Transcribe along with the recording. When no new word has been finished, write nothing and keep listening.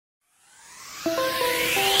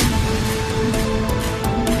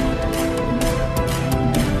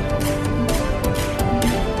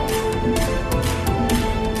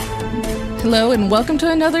Hello and welcome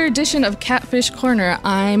to another edition of Catfish Corner.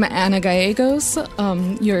 I'm Anna Gallegos,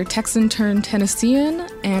 your Texan-turned-Tennessean,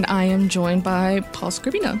 and I am joined by Paul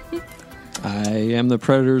Scribino. I am the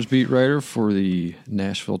Predators beat writer for the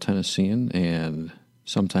Nashville Tennessean and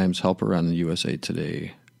sometimes helper on the USA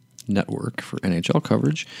Today network for NHL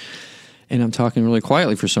coverage. And I'm talking really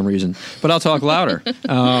quietly for some reason, but I'll talk louder.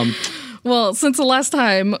 Well, since the last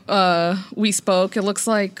time we spoke, it looks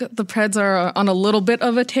like the Preds are on a little bit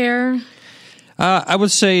of a tear. I would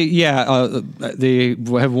say, they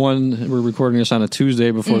have won. We're recording this on a Tuesday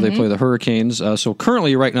before they play the Hurricanes. So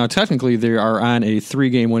currently, right now, technically, they are on a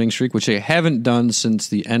 3-game winning streak, which they haven't done since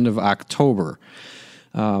the end of October,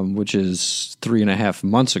 which is 3.5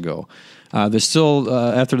 months ago. They still,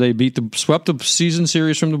 after they swept the season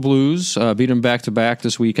series from the Blues, beat them back-to-back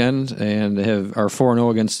this weekend, and they are 4-0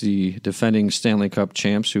 against the defending Stanley Cup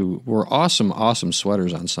champs, who were awesome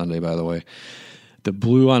sweaters on Sunday, by the way. The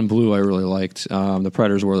blue on blue I really liked. The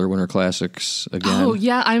Predators wore their Winter Classics again. Oh,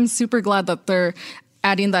 yeah, I'm super glad that they're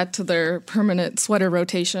adding that to their permanent sweater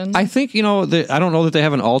rotation. I think, I don't know that they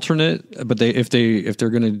have an alternate, but if they're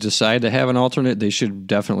going to decide to have an alternate, they should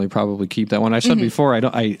definitely probably keep that one. I said before,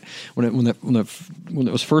 when it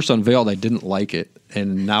was first unveiled, I didn't like it,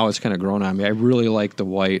 and now it's kind of grown on me. I really like the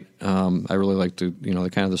white. I really like the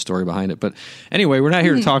kind of the story behind it. But anyway, we're not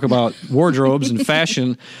here to talk about wardrobes and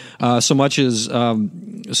fashion so much as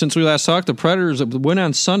since we last talked, the Predators win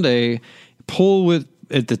on Sunday pulled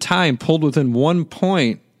within 1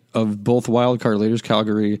 point of both wildcard leaders,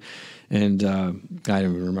 Calgary, and I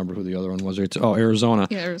don't even remember who the other one was. Arizona.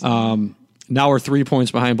 Yeah, Arizona. Now we're 3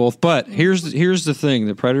 points behind both. But here's the thing: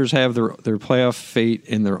 the Predators have their playoff fate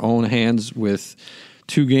in their own hands, with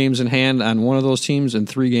 2 games in hand on one of those teams and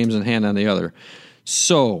 3 games in hand on the other.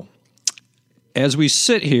 So, as we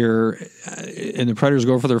sit here, and the Predators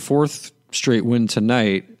go for their 4th straight win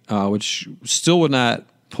tonight, which still would not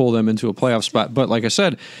pull them into a playoff spot. But like I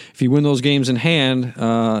said, if you win those games in hand,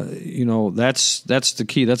 that's the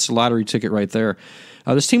key. That's the lottery ticket right there.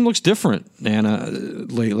 This team looks different, Anna,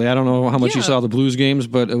 lately. I don't know how much you saw the Blues games,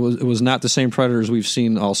 but it was not the same Predators we've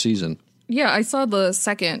seen all season. Yeah, I saw the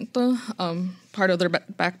second part of their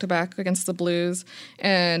back-to-back against the Blues,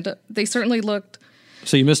 and they certainly looked...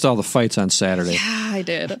 So you missed all the fights on Saturday. Yeah, I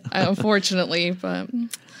did, unfortunately,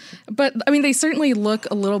 But, I mean, they certainly look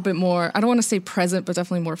a little bit more, I don't want to say present, but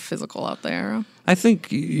definitely more physical out there. I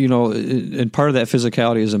think, and part of that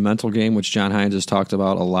physicality is a mental game, which John Hines has talked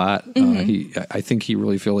about a lot. I think he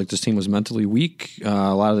really felt like this team was mentally weak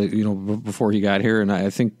a lot of before he got here. And I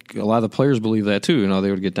think a lot of the players believe that too. They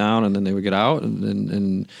would get down and then they would get out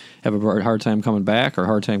and have a hard time coming back or a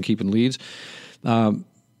hard time keeping leads.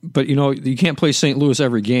 But, you can't play St. Louis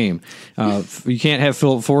every game. You can't have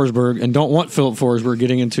Philip Forsberg, and don't want Philip Forsberg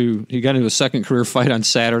he got into a second career fight on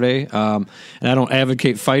Saturday. And I don't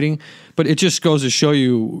advocate fighting, but it just goes to show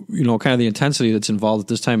you, kind of the intensity that's involved at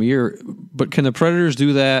this time of year. But can the Predators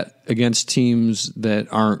do that against teams that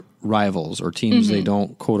aren't rivals or teams they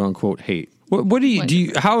don't quote unquote hate? What do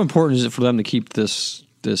you how important is it for them to keep this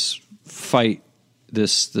fight,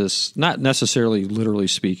 this not necessarily literally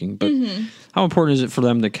speaking, but how important is it for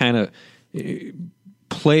them to kind of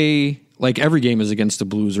play like every game is against the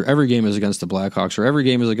Blues or every game is against the Blackhawks or every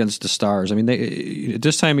game is against the Stars? I mean, at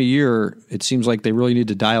this time of year, it seems like they really need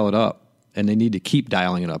to dial it up, and they need to keep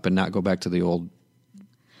dialing it up and not go back to the old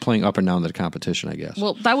playing up and down the competition, I guess.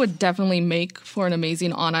 Well, that would definitely make for an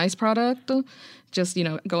amazing on-ice product, just,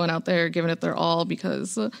 going out there, giving it their all,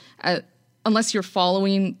 because unless you're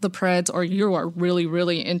following the Preds or you are really,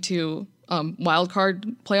 really into wild card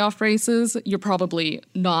playoff races, you're probably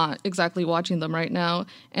not exactly watching them right now.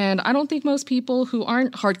 And I don't think most people who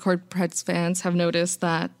aren't hardcore Preds fans have noticed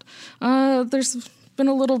that there's been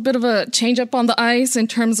a little bit of a change up on the ice in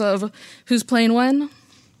terms of who's playing when.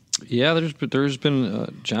 Yeah, there's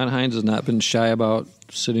been John Hines has not been shy about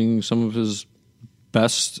sitting some of his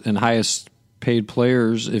best and highest paid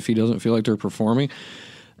players if he doesn't feel like they're performing,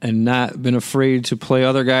 and not been afraid to play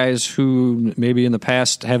other guys who maybe in the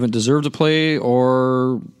past haven't deserved to play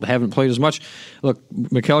or haven't played as much. Look,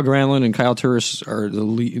 Mikael Granlund and Kyle Turris are the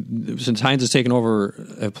lead, since Hines has taken over,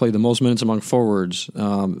 have played the most minutes among forwards.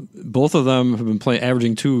 Both of them have been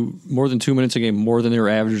averaging more than 2 minutes a game, more than they were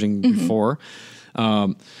averaging before.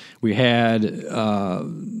 We had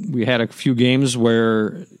a few games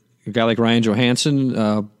where a guy like Ryan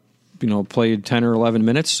Johansson played 10 or 11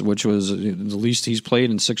 minutes, which was the least he's played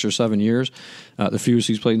in 6 or 7 years, the fewest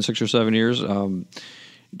he's played in 6 or 7 years.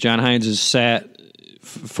 John Hines has sat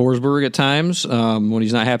Forsberg at times when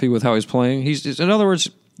he's not happy with how he's playing. In other words,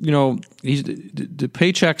 the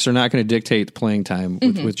paychecks are not going to dictate the playing time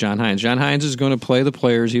with John Hines. John Hines is going to play the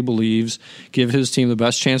players he believes give his team the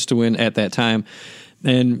best chance to win at that time.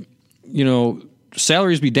 And,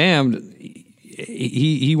 salaries be damned.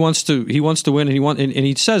 He wants to win, and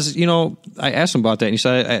he says, I asked him about that, and he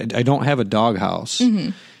said, I don't have a doghouse.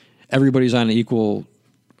 Everybody's on an equal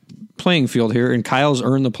playing field here, and Kyle's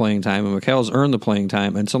earned the playing time, and Mikhail's earned the playing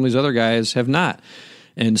time, and some of these other guys have not.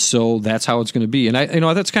 And so that's how it's going to be. And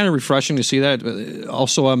that's kind of refreshing to see that.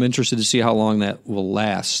 Also, I'm interested to see how long that will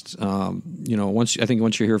last. Once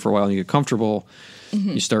you're here for a while and you get comfortable,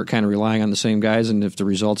 you start kind of relying on the same guys. And if the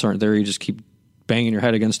results aren't there, you just keep banging your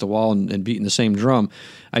head against the wall and beating the same drum.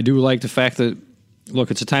 I do like the fact that,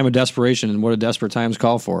 look, it's a time of desperation, and what do desperate times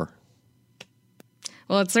call for?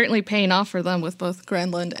 Well, it's certainly paying off for them with both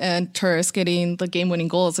Granlund and Turris getting the game-winning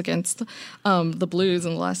goals against the Blues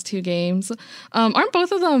in the last 2 games. Aren't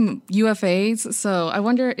both of them UFAs? So I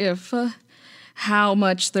wonder if how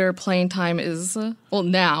much their playing time is,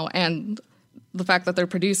 now, and the fact that they're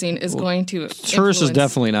producing is going to Turris is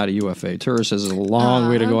definitely not a UFA. Turris has a long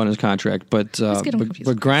way to go on his contract, but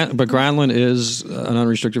Granlund is an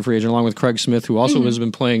unrestricted free agent, along with Craig Smith, who also has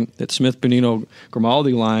been playing that Smith, Bonino,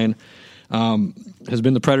 Grimaldi line. Has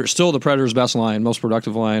been still the Predators' best line, most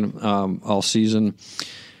productive line all season,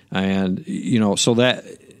 and so that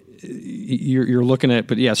you're looking at.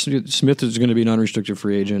 But yeah, Smith is going to be an unrestricted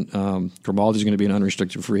free agent. Grimaldi is going to be an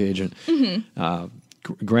unrestricted free agent.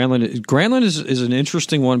 Granlund is an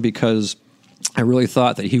interesting one because I really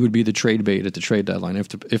thought that he would be the trade bait at the trade deadline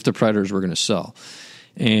if the Predators were going to sell,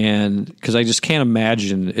 and because I just can't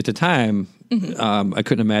imagine at the time, I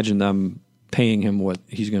couldn't imagine them paying him what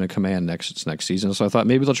he's going to command next season. So I thought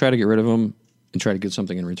maybe they'll try to get rid of him and try to get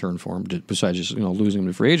something in return for him besides just losing him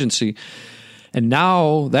to free agency. And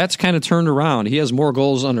now that's kind of turned around. He has more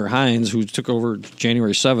goals under Hines, who took over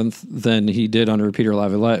January 7th, than he did under Peter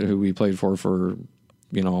Laviolette, who he played for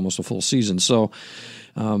almost a full season. So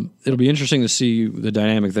it'll be interesting to see the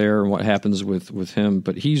dynamic there and what happens with him.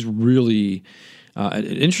 But he's really an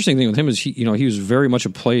interesting thing with him is he was very much a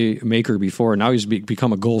playmaker before, and now he's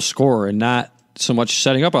become a goal scorer and not so much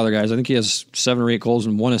setting up other guys. I think he has 7 or 8 goals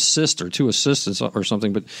and 1 assist or 2 assists or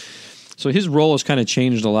something. But so his role has kind of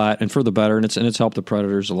changed a lot, and for the better, and it's helped the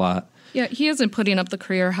Predators a lot. Yeah, he isn't putting up the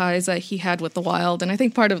career highs that he had with the Wild, and I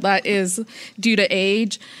think part of that is due to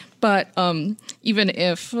age. But even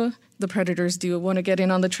if the Predators do want to get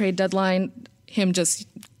in on the trade deadline, him just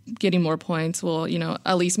getting more points will,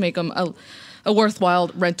 at least make him a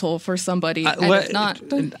worthwhile rental for somebody. And if not,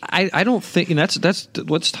 I don't think, and that's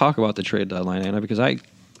let's talk about the trade deadline, Anna, because I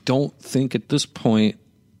don't think at this point,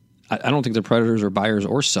 I don't think the Predators are buyers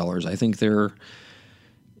or sellers. I think they're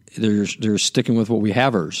sticking with what we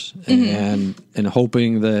havers and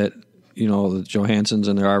hoping that the Johanssons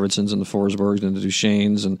and the Arvidssons and the Forsbergs and the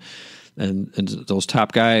Duchesnes and those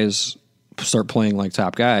top guys start playing like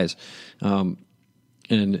top guys.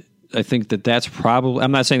 And I think that's probably,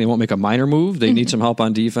 I'm not saying they won't make a minor move. They need some help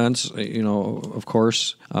on defense. Of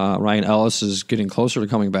course, Ryan Ellis is getting closer to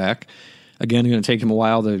coming back. Again, it's going to take him a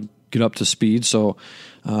while to get up to speed. So,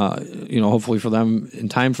 hopefully for them in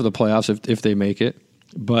time for the playoffs if they make it.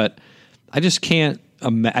 But I just can't, I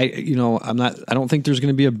don't think there's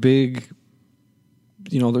going to be a big,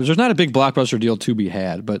 there's not a big blockbuster deal to be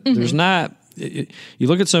had, but there's not. You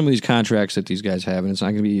look at some of these contracts that these guys have, and it's not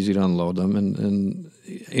going to be easy to unload them. And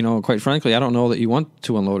quite frankly, I don't know that you want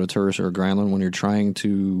to unload a Turris or a Granlund when you're trying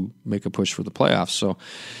to make a push for the playoffs. So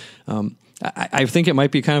I think it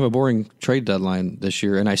might be kind of a boring trade deadline this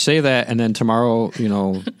year. And I say that, and then tomorrow,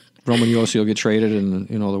 Roman Josi will get traded, and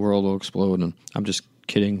the world will explode. And I'm just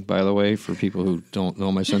kidding, by the way, for people who don't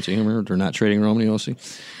know my sense of humor. They're not trading Roman Josi.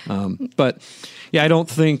 But yeah, I don't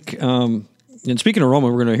think. And speaking of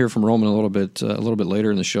Roman, we're going to hear from Roman a little bit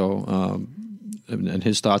later in the show, and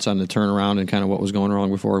his thoughts on the turnaround and kind of what was going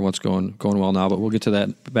wrong before and what's going well now. But we'll get to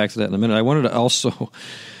that, back to that in a minute. I wanted to also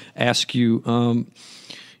ask you,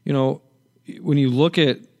 when you look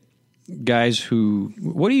at guys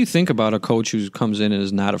what do you think about a coach who comes in and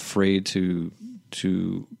is not afraid I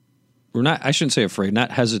shouldn't say afraid,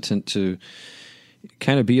 not hesitant to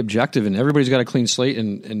kind of be objective, and everybody's got a clean slate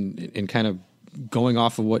and kind of going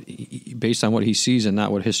off of based on what he sees and not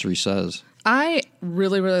what history says. I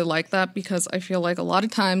really, really like that, because I feel like a lot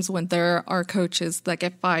of times when there are coaches that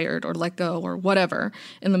get fired or let go or whatever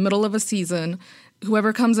in the middle of a season,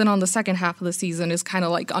 whoever comes in on the second half of the season is kind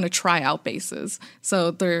of like on a tryout basis.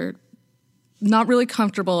 So they're not really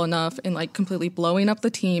comfortable enough in like completely blowing up the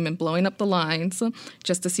team and blowing up the lines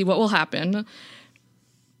just to see what will happen.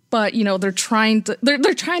 But, they're trying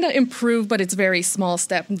to improve, but it's very small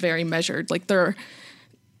step and very measured. Like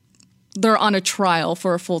they're on a trial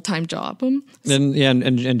for a full-time job.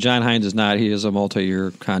 And John Hines is not. He is a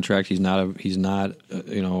multi-year contract. He's not a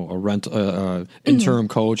interim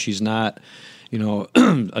coach. He's not. He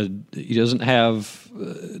doesn't have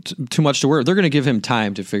too much to work. They're going to give him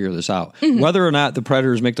time to figure this out. Whether or not the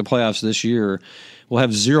Predators make the playoffs this year will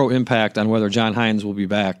have zero impact on whether John Hines will be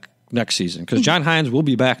back next season, because John Hines will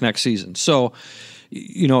be back next season. So,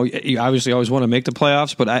 you obviously always want to make the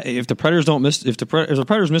playoffs, but if the Predators miss the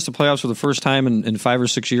playoffs for the first time in 5 or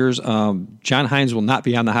 6 years, John Hines will not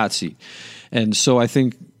be on the hot seat. And so I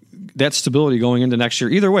think that stability going into next year,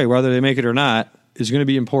 either way, whether they make it or not, is going to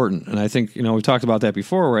be important. And I think, we've talked about that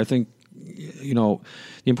before, where I think,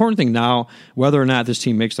 the important thing now, whether or not this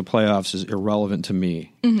team makes the playoffs, is irrelevant to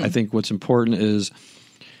me. I think what's important is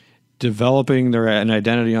developing an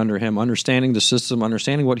identity under him, understanding the system,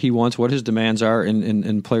 understanding what he wants, what his demands are,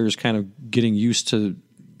 and players kind of getting used to,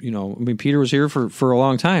 Peter was here for a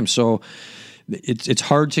long time. So it's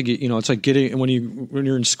hard to get, it's like getting, when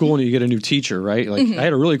you're in school and you get a new teacher, right? Like I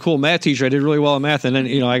had a really cool math teacher. I did really well in math. And then,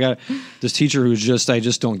 I got this teacher who's I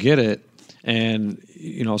just don't get it. And,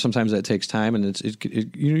 sometimes that takes time, and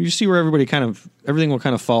you see where everything will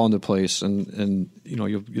kind of fall into place, and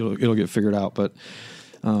it'll get figured out. But,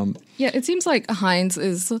 it seems like Hines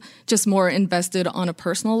is just more invested on a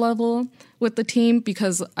personal level with the team,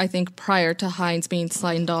 because I think prior to Hines being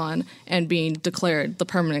signed on and being declared the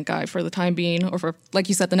permanent guy for the time being, or for, like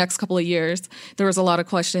you said, the next couple of years, there was a lot of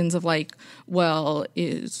questions of is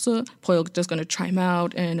Poile just going to try him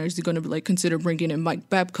out, and is he going to consider bringing in Mike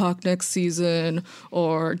Babcock next season,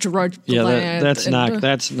 or Gerard Gallant? That's none of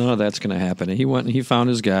that's going to happen. And he went and he found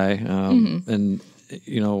his guy, and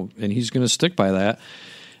he's going to stick by that.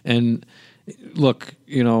 And look,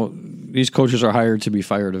 these coaches are hired to be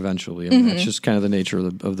fired eventually. I mean, that's just kind of the nature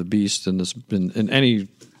of the beast in any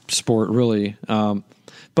sport, really.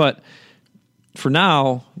 But for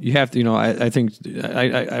now, you have to. I think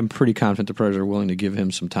I'm pretty confident the Predators are willing to give him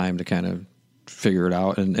some time to kind of figure it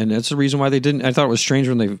out, and that's the reason why they didn't. I thought it was strange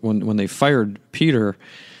when they fired Peter.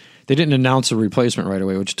 They didn't announce a replacement right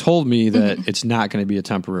away, which told me that it's not going to be a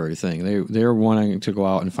temporary thing. They're wanting to go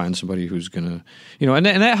out and find somebody who's going to, and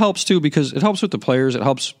that helps too, because it helps with the players. It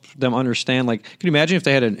helps them understand. Can you imagine if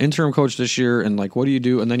they had an interim coach this year, and what do you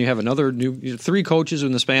do? And then you have another 3 coaches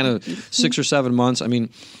in the span of 6 or 7 months. I mean,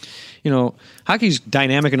 hockey's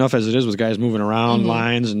dynamic enough as it is, with guys moving around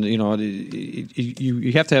lines, and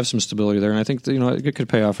you have to have some stability there. And I think it could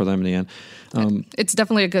pay off for them in the end. It's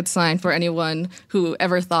definitely a good sign for anyone who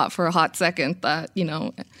ever thought for a hot second that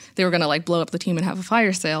they were going to blow up the team and have a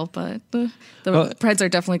fire sale. But the Preds are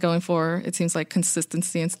definitely going for, it seems like,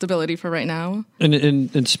 consistency and stability for right now.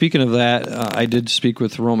 And speaking of that, I did speak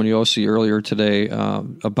with Roman Josi earlier today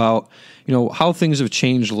about how things have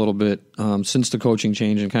changed a little bit since the coaching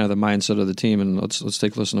change and kind of the mindset of the team. And let's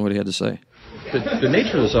take a listen to what he had to say. The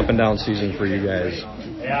nature of this up and down season for you guys,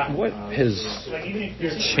 what has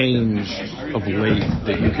changed of late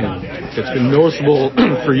that's been noticeable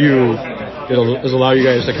for you, that has allowed you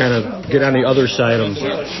guys to kind of get on the other side of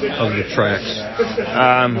the tracks?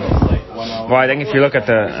 Well, I think if you look at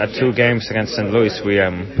the 2 games against St. Louis,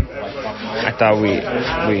 I thought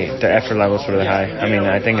the effort levels were really high. I mean,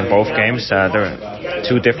 I think in both games, there were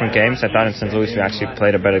 2 different games. I thought in St. Louis we actually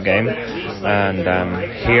played a better game, and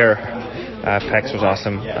here PEX was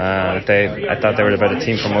awesome. I thought they were the better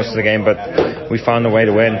team for most of the game, but we found a way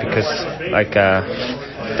to win because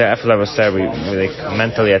the effort levels there. We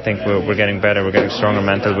mentally, I think we're getting better. We're getting stronger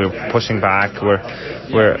mentally. We're pushing back.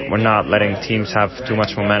 We're not letting teams have too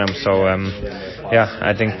much momentum. So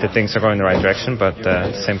I think that things are going in the right direction, but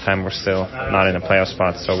at the same time we're still not in a playoff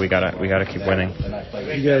spot. So we gotta keep winning.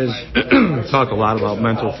 You guys talk a lot about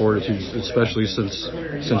mental fortitude, especially since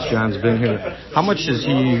John's been here. How much is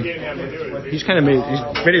he's made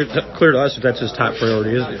it clear to us that that's his top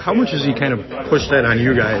priority. How much has he kind of pushed that on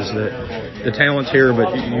you guys, that the talent's here,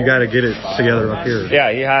 but you got to get it together up here?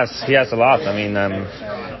 Yeah, he has a lot. I mean,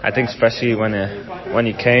 I think especially when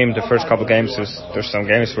he came, the first couple of games, there's some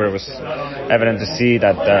games where it was evident to see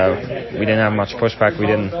that we didn't have much pushback. We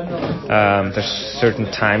didn't. There's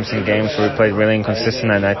certain times in games where we played really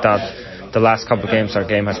inconsistent, and I thought the last couple of games our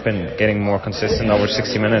game has been getting more consistent over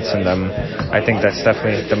 60 minutes, and I think that's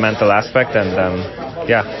definitely the mental aspect, and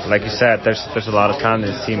like you said, there's a lot of talent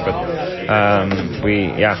in this team, but we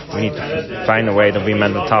need to find a way to be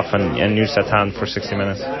mentally tough and use that talent for 60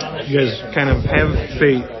 minutes. You guys kind of have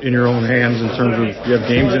fate in your own hands in terms of you have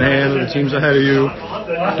games in hand, the team's ahead of you.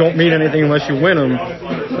 Don't mean anything unless you win them.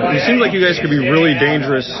 It seems like you guys could be really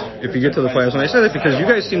dangerous if you get to the playoffs. And I say that because you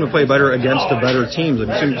guys seem to play better against the better teams.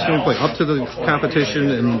 Like you seem to play up to the competition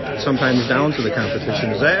and sometimes down to the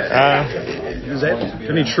competition. Is that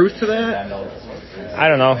any truth to that? I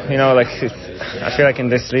don't know. I feel like in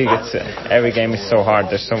this league, it's every game is so hard.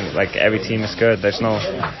 There's every team is good. There's not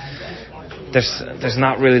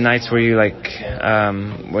really nights where you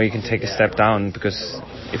where you can take a step down, because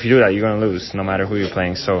if you do that, you're going to lose no matter who you're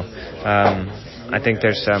playing. So I think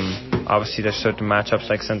there's obviously there's certain matchups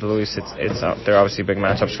like St. Louis. They're obviously big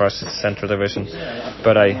matchups for us. It's Central Division,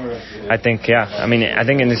 but I think I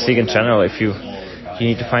think in this league in general, if you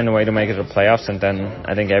need to find a way to make it to the playoffs, and then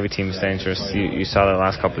I think every team is dangerous. You saw the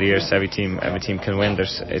last couple of years, every team can win.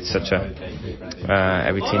 It's such a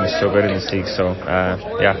every team is so good in this league. So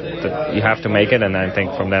you have to make it, and I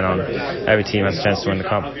think from then on, every team has a chance to win the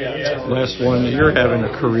cup. Last one, you're having a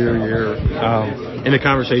career year. In the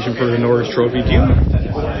conversation for the Norris Trophy,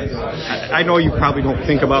 I know you probably don't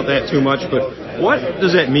think about that too much, but what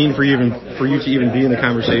does that mean for you to even be in the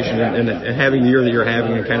conversation and having the year that you're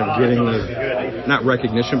having and kind of getting the, not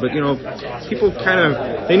recognition, but people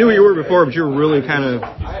they knew who you were before, but you were really kind of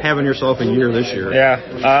having yourself a year this year. Yeah.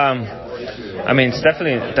 It's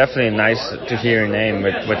definitely nice to hear your name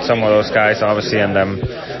with some of those guys, obviously, and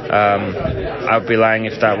I'd be lying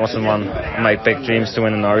if that wasn't one of my big dreams to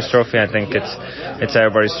win the Norris Trophy. I think it's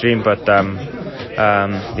everybody's dream, but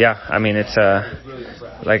it's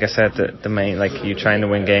like I said, the main, you're trying to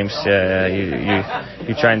win games,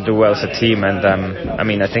 you're trying to do well as a team, and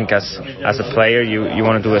I think as a player, you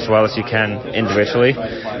want to do as well as you can individually,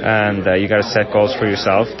 and you got to set goals for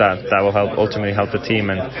yourself that will ultimately help the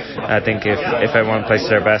team, and I think if everyone plays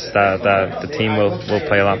their best, that the team will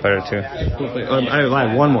play a lot better too. I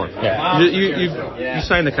have one more. Yeah. You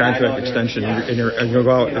signed the contract extension, and you'll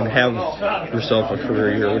go out and have yourself a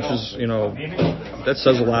career year, which is that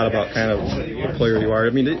says a lot about kind of the player you are.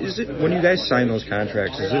 Is it, when you guys sign those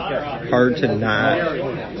contracts, is it hard to not,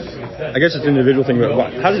 I guess it's an individual thing,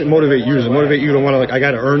 but how does it motivate you? Does it motivate you to want to, I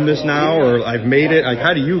got to earn this now, or I've made it?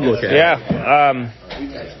 How do you look at it?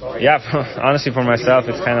 Honestly, for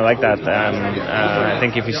myself, it's kind of like that. I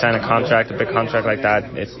think if you sign a big contract like that,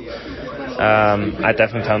 I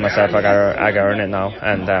definitely tell myself I gotta earn it now,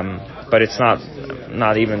 and but it's not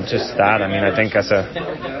even just that. I think as a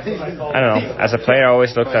player, I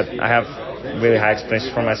always looked at, I have really high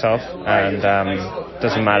expectations for myself, and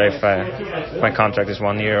doesn't matter if my contract is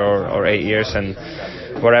 1 year or 8 years, and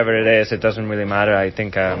whatever it is, it doesn't really matter. I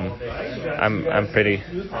think I'm pretty,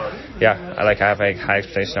 I have a high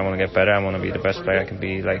expectation. I want to get better. I want to be the best player I can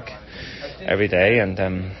be, every day, and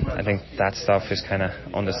I think that stuff is kind of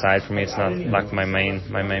on the side for me. It's not my main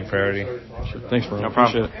priority. Sure. Thanks, bro. No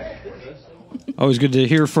problem. Always good to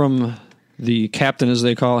hear from the captain, as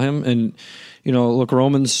they call him, and look,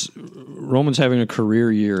 Roman's having a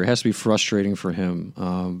career year. It has to be frustrating for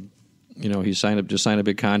him. He signed a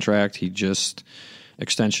big contract.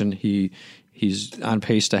 Extension. He's on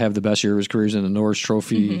pace to have the best year of his career. He's in the Norris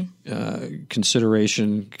Trophy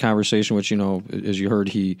conversation, which as you heard,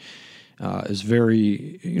 he is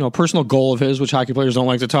very personal goal of his, which hockey players don't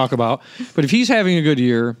like to talk about. But if he's having a good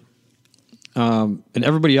year, and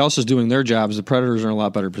everybody else is doing their jobs, the Predators are in a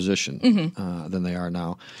lot better position than they are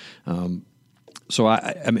now. So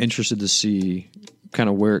I'm interested to see kind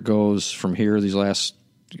of where it goes from here. These last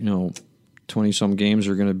 20-some games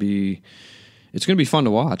are going to be. It's going to be fun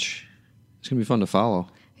to watch. It's going to be fun to follow.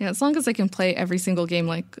 Yeah, as long as they can play every single game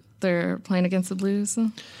like they're playing against the Blues, or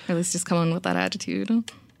at least just come in with that attitude.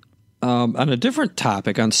 On a different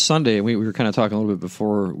topic, on Sunday, we were kind of talking a little bit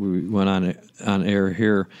before we went on air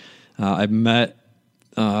here. I met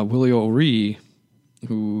Willie O'Ree,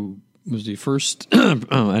 who was the first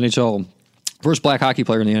first black hockey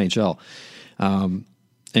player in the NHL,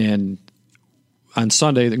 and on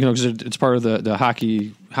Sunday, because it's part of the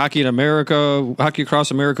hockey in America, Hockey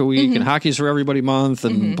Across America Week, and Hockey's for Everybody Month,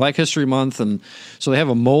 and Black History Month, and so they have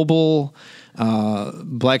a mobile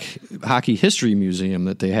Black Hockey History Museum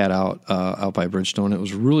that they had out by Bridgestone. It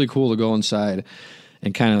was really cool to go inside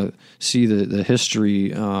and kind of see the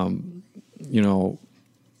history, but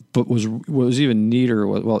what was even neater,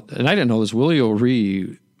 and I didn't know this, Willie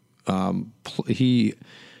O'Ree, he's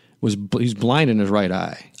blind in his right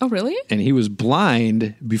eye. Oh, really? And he was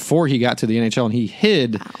blind before he got to the NHL, and he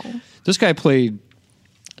hid. Wow. This guy played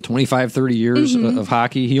 25, 30 years of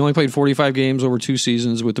hockey. He only played 45 games over 2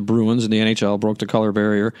 seasons with the Bruins in the NHL, broke the color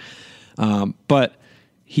barrier. But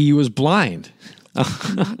he was blind,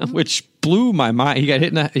 which blew my mind. He got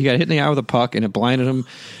hit in the eye with a puck, and it blinded him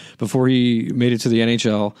before he made it to the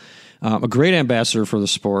NHL. A great ambassador for the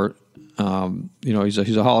sport. He's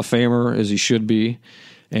a Hall of Famer, as he should be,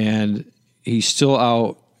 and he's still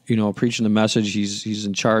out, preaching the message. He's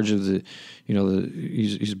in charge of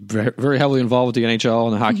he's very heavily involved with the NHL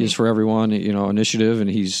and the Hockey is for Everyone, initiative, and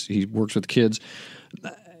he works with kids.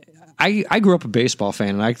 I grew up a baseball fan,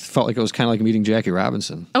 and I felt like it was kind of like meeting Jackie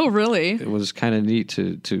Robinson. Oh, really? It was kind of neat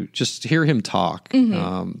to just hear him talk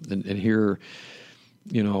and hear,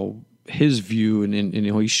 his view. And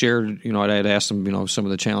he shared, I had asked him, some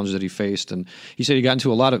of the challenges that he faced. And he said he got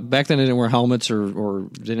into a lot of, back then they didn't wear helmets or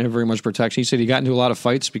didn't have very much protection. He said he got into a lot of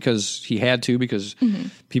fights because he had to, because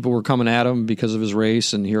people were coming at him because of his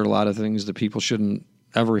race, and he heard a lot of things that people shouldn't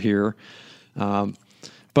ever hear.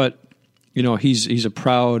 But he's a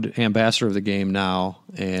proud ambassador of the game now,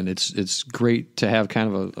 and it's great to have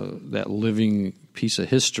kind of that living piece of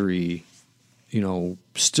history,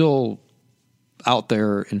 still out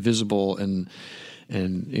there, invisible, and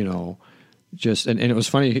just and it was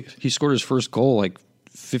funny. He scored his first goal like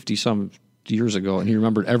 50 some years ago, and he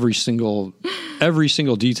remembered every single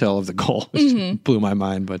detail of the goal, which blew my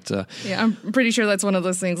mind. But yeah, I'm pretty sure that's one of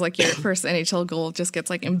those things, like your first NHL goal just gets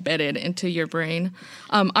like embedded into your brain.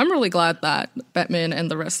 I'm really glad that Bettman and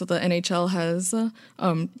the rest of the NHL has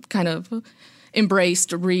kind of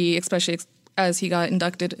embraced especially as he got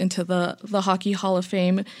inducted into the Hockey Hall of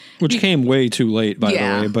Fame, which came way too late, by the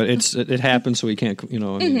way. But it happened, so we can't,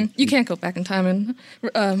 you can't go back in time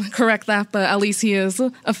and correct that. But at least he is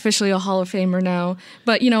officially a Hall of Famer now.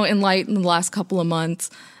 But in light in the last couple of months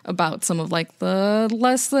about some of like the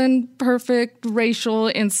less than perfect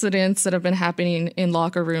racial incidents that have been happening in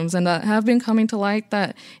locker rooms and that have been coming to light,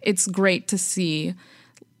 that it's great to see,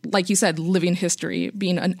 like you said, living history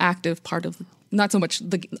being an active part of not so much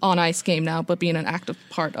the on-ice game now, but being an active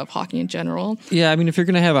part of hockey in general. Yeah, I mean, if you're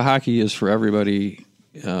going to have a Hockey is for Everybody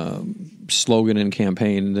slogan and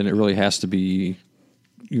campaign, then it really has to be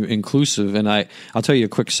inclusive. And I'll tell you a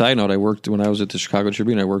quick side note. When I was at the Chicago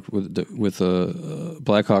Tribune, I worked with a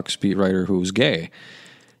Blackhawks beat writer who was gay,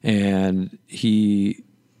 and he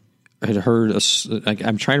had heard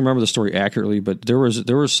I'm trying to remember the story accurately, but there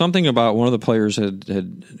was something about one of the players had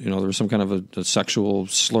there was some kind of a sexual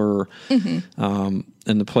slur, and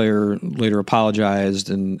the player later apologized,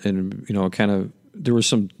 and kind of there was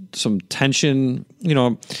some tension,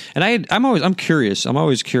 and I'm always curious.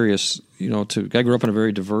 I grew up in a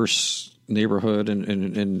very diverse neighborhood,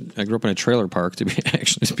 and I grew up in a trailer park, to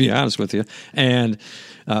be honest with you, and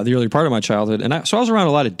the early part of my childhood, and so I was around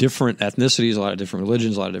a lot of different ethnicities, a lot of different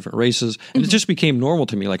religions, a lot of different races, and it just became normal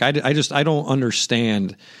to me. Like I don't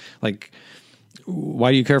understand, like,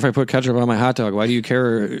 why do you care if I put ketchup on my hot dog? Why do you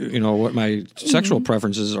care, what my sexual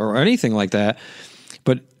preferences are or anything like that?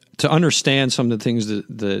 But to understand some of the things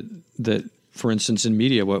that for instance, in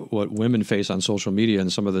media, what women face on social media,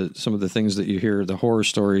 and some of the things that you hear, the horror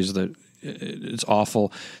stories that it's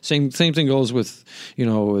awful. Same thing goes with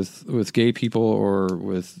with gay people, or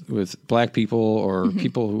with black people, or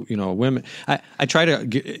people who women. I try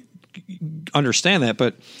to understand that,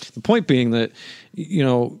 but the point being that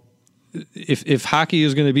if hockey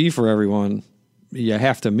is going to be for everyone, you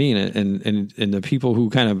have to mean it, and the people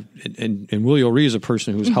who kind of and Willie O'Ree is a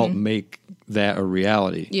person who's helped make that a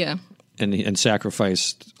reality. Yeah. And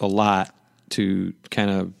sacrificed a lot to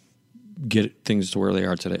kind of get things to where they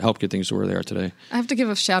are today, help get things to where they are today. I have to give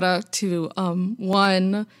a shout out to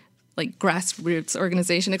one like grassroots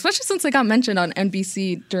organization, especially since they got mentioned on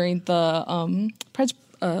NBC during the Preds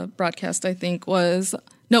broadcast. I think it was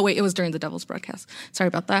during the Devils broadcast. Sorry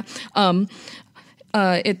about that.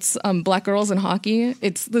 It's Black Girls in Hockey.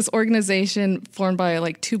 It's this organization formed by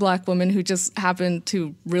like 2 black women who just happen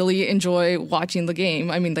to really enjoy watching the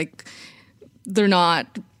game. I mean, like, they're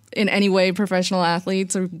not in any way professional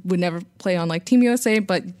athletes or would never play on like Team USA,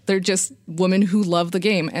 but they're just women who love the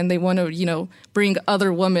game, and they want to, bring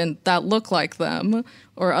other women that look like them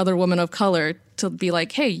or other women of color to be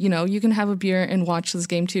like, hey, you can have a beer and watch this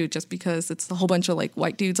game too. Just because it's a whole bunch of like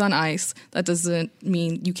white dudes on ice, that doesn't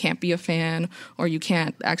mean you can't be a fan, or you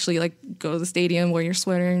can't actually like go to the stadium, wear your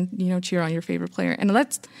sweater, and cheer on your favorite player. And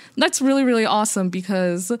that's really, really awesome,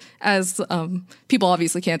 because as people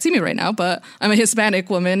obviously can't see me right now, but I'm a Hispanic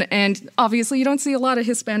woman, and obviously you don't see a lot of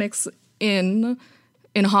Hispanics in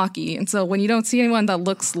hockey. And so when you don't see anyone that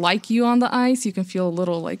looks like you on the ice, you can feel a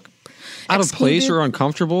little like out of place or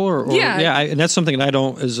uncomfortable, or Yeah. and that's something that I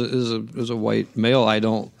don't, as a white male,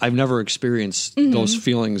 I've never experienced those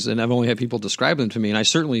feelings, and I've only had people describe them to me, and I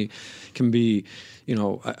certainly can be,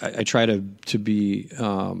 I try to be.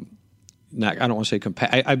 I don't want to say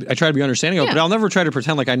I try to be understanding of it, but I'll never try to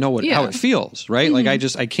pretend like I know how it feels, right? Like I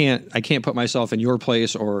can't put myself in your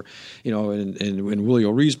place, or in Willie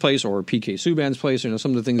O'Ree's place, or PK Subban's place, some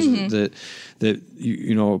of the things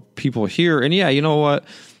that people hear. And you know what?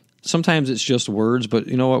 Sometimes it's just words, but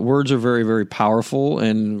you know what? Words are very, very powerful,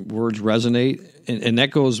 and words resonate, and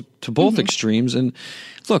that goes to both extremes. And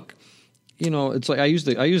look, it's like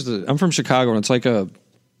I'm from Chicago, and it's like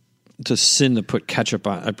it's a sin to put ketchup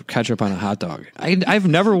on a hot dog. I've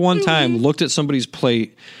never one time looked at somebody's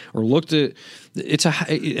plate or looked at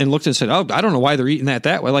and said, "Oh, I don't know why they're eating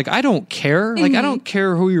that way." Like, I don't care. Like, I don't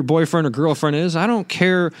care who your boyfriend or girlfriend is. I don't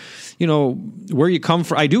care, where you come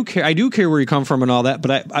from. I do care where you come from and all that,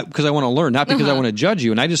 but because I want to learn, not because I want to judge you.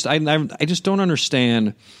 And I just don't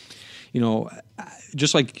understand.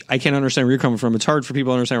 Just like I can't understand where you're coming from, it's hard for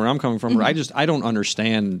people to understand where I'm coming from. Or I don't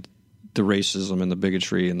understand the racism and the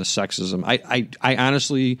bigotry and the sexism. I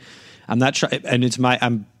honestly, I'm not trying, and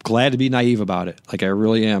I'm glad to be naive about it. Like, I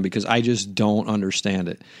really am, because I just don't understand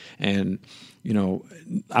it. And,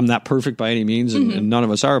 I'm not perfect by any means, and none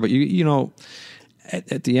of us are, but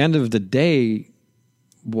at the end of the day,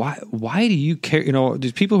 why do you care?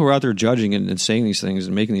 These people who are out there judging and saying these things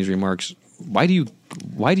and making these remarks, why do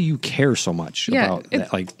you care so much about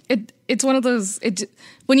that? Like, it's one of those,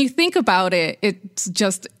 when you think about it, it's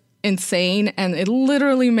just insane, and it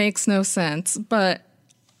literally makes no sense. But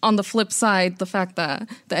on the flip side, the fact that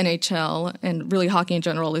the NHL and really hockey in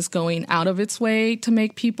general is going out of its way to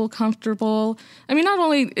make people comfortable. I mean, not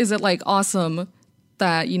only is it like awesome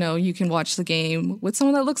that, you can watch the game with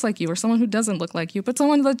someone that looks like you or someone who doesn't look like you, but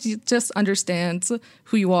someone that just understands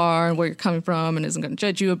who you are and where you're coming from and isn't going to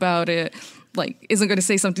judge you about it, like isn't going to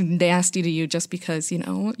say something nasty to you just because,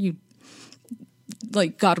 you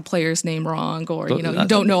like got a player's name wrong, or you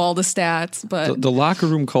don't know all the stats. But the locker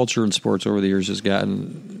room culture in sports over the years has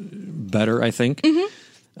gotten better, I think.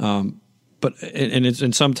 But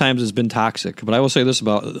and sometimes it's been toxic. But I will say this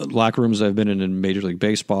about locker rooms I've been in Major League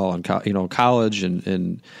Baseball and college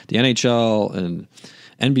and the NHL and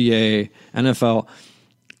NBA, NFL.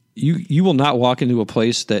 You will not walk into a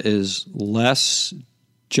place that is less.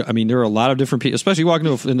 I mean, there are a lot of different people, especially walking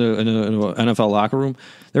into an NFL locker room.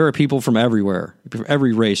 There are people from everywhere,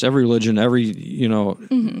 every race, every religion, and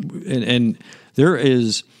there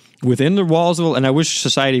is within the walls of, and I wish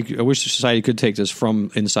society could take this from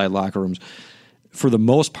inside locker rooms. For the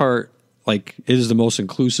most part, like, it is the most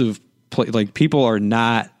inclusive place. Like, people are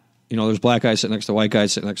not, there's black guys sitting next to white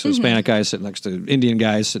guys, sitting next to Hispanic guys, sitting next to Indian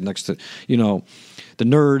guys, sitting next to, the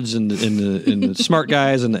nerds and the smart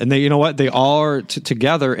guys, and they, they all are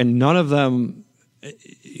together, and none of them,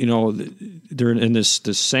 they're in this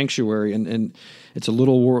sanctuary, and it's a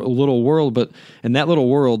little world, but in that little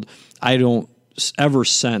world, I don't ever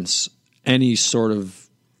sense any sort of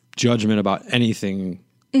judgment about anything,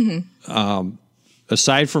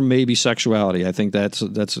 aside from maybe sexuality. I think that's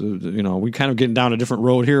we kind of getting down a different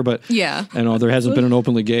road here, but there hasn't been an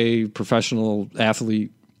openly gay professional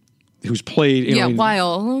athlete who's played,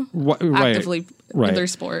 while actively in their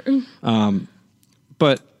sport.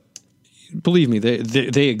 But believe me,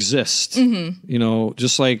 they exist.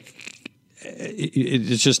 Just like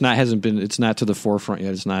it's just not it's not to the forefront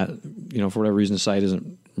yet. It's not, for whatever reason, the site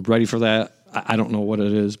isn't ready for that. I don't know what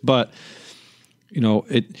it is, but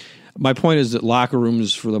my point is that locker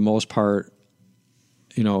rooms, for the most part,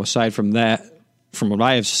 aside from that, from what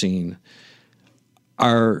I have seen,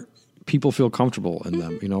 are. People feel comfortable in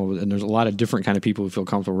them, and there's a lot of different kind of people who feel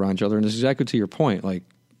comfortable around each other. And it's exactly to your point. Like,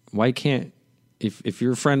 why can't, if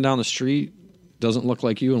your friend down the street doesn't look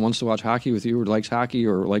like you and wants to watch hockey with you, or likes hockey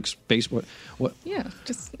or likes baseball, what? Yeah,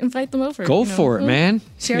 just invite them over. Go for it, man.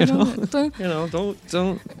 Share don't.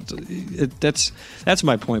 That's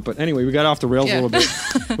my point. But anyway, we got off the rails a little bit,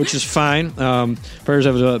 which is fine. Prayers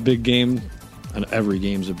have a big game, and every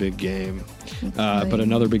game's a big game. But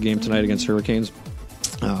another big game tonight against Hurricanes.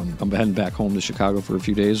 I'm heading back home to Chicago for a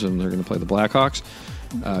few days, and they're going to play the Blackhawks.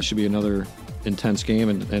 Should be another intense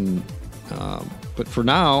game, but for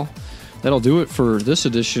now, that'll do it for this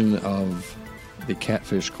edition of the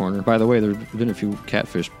Catfish Corner. By the way, there have been a few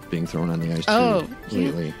catfish being thrown on the ice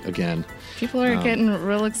lately. Again, people are getting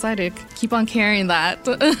real excited. Keep on carrying that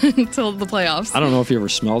until the playoffs. I don't know if you ever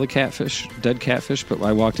smell the dead catfish, but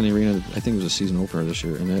I walked in the arena. I think it was a season opener this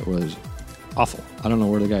year, and it was awful. I don't know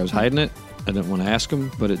where the guy was hiding it. I didn't want to ask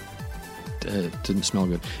him, but didn't smell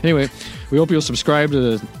good. Anyway, we hope you'll subscribe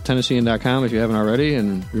to Tennessean.com if you haven't already.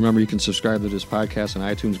 And remember, you can subscribe to this podcast on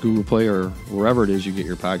iTunes, Google Play, or wherever it is you get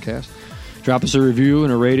your podcast. Drop us a review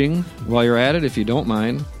and a rating while you're at it, if you don't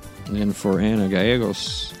mind. And for Anna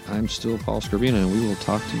Gallegos, I'm still Paul Scribina, and we will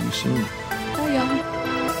talk to you soon.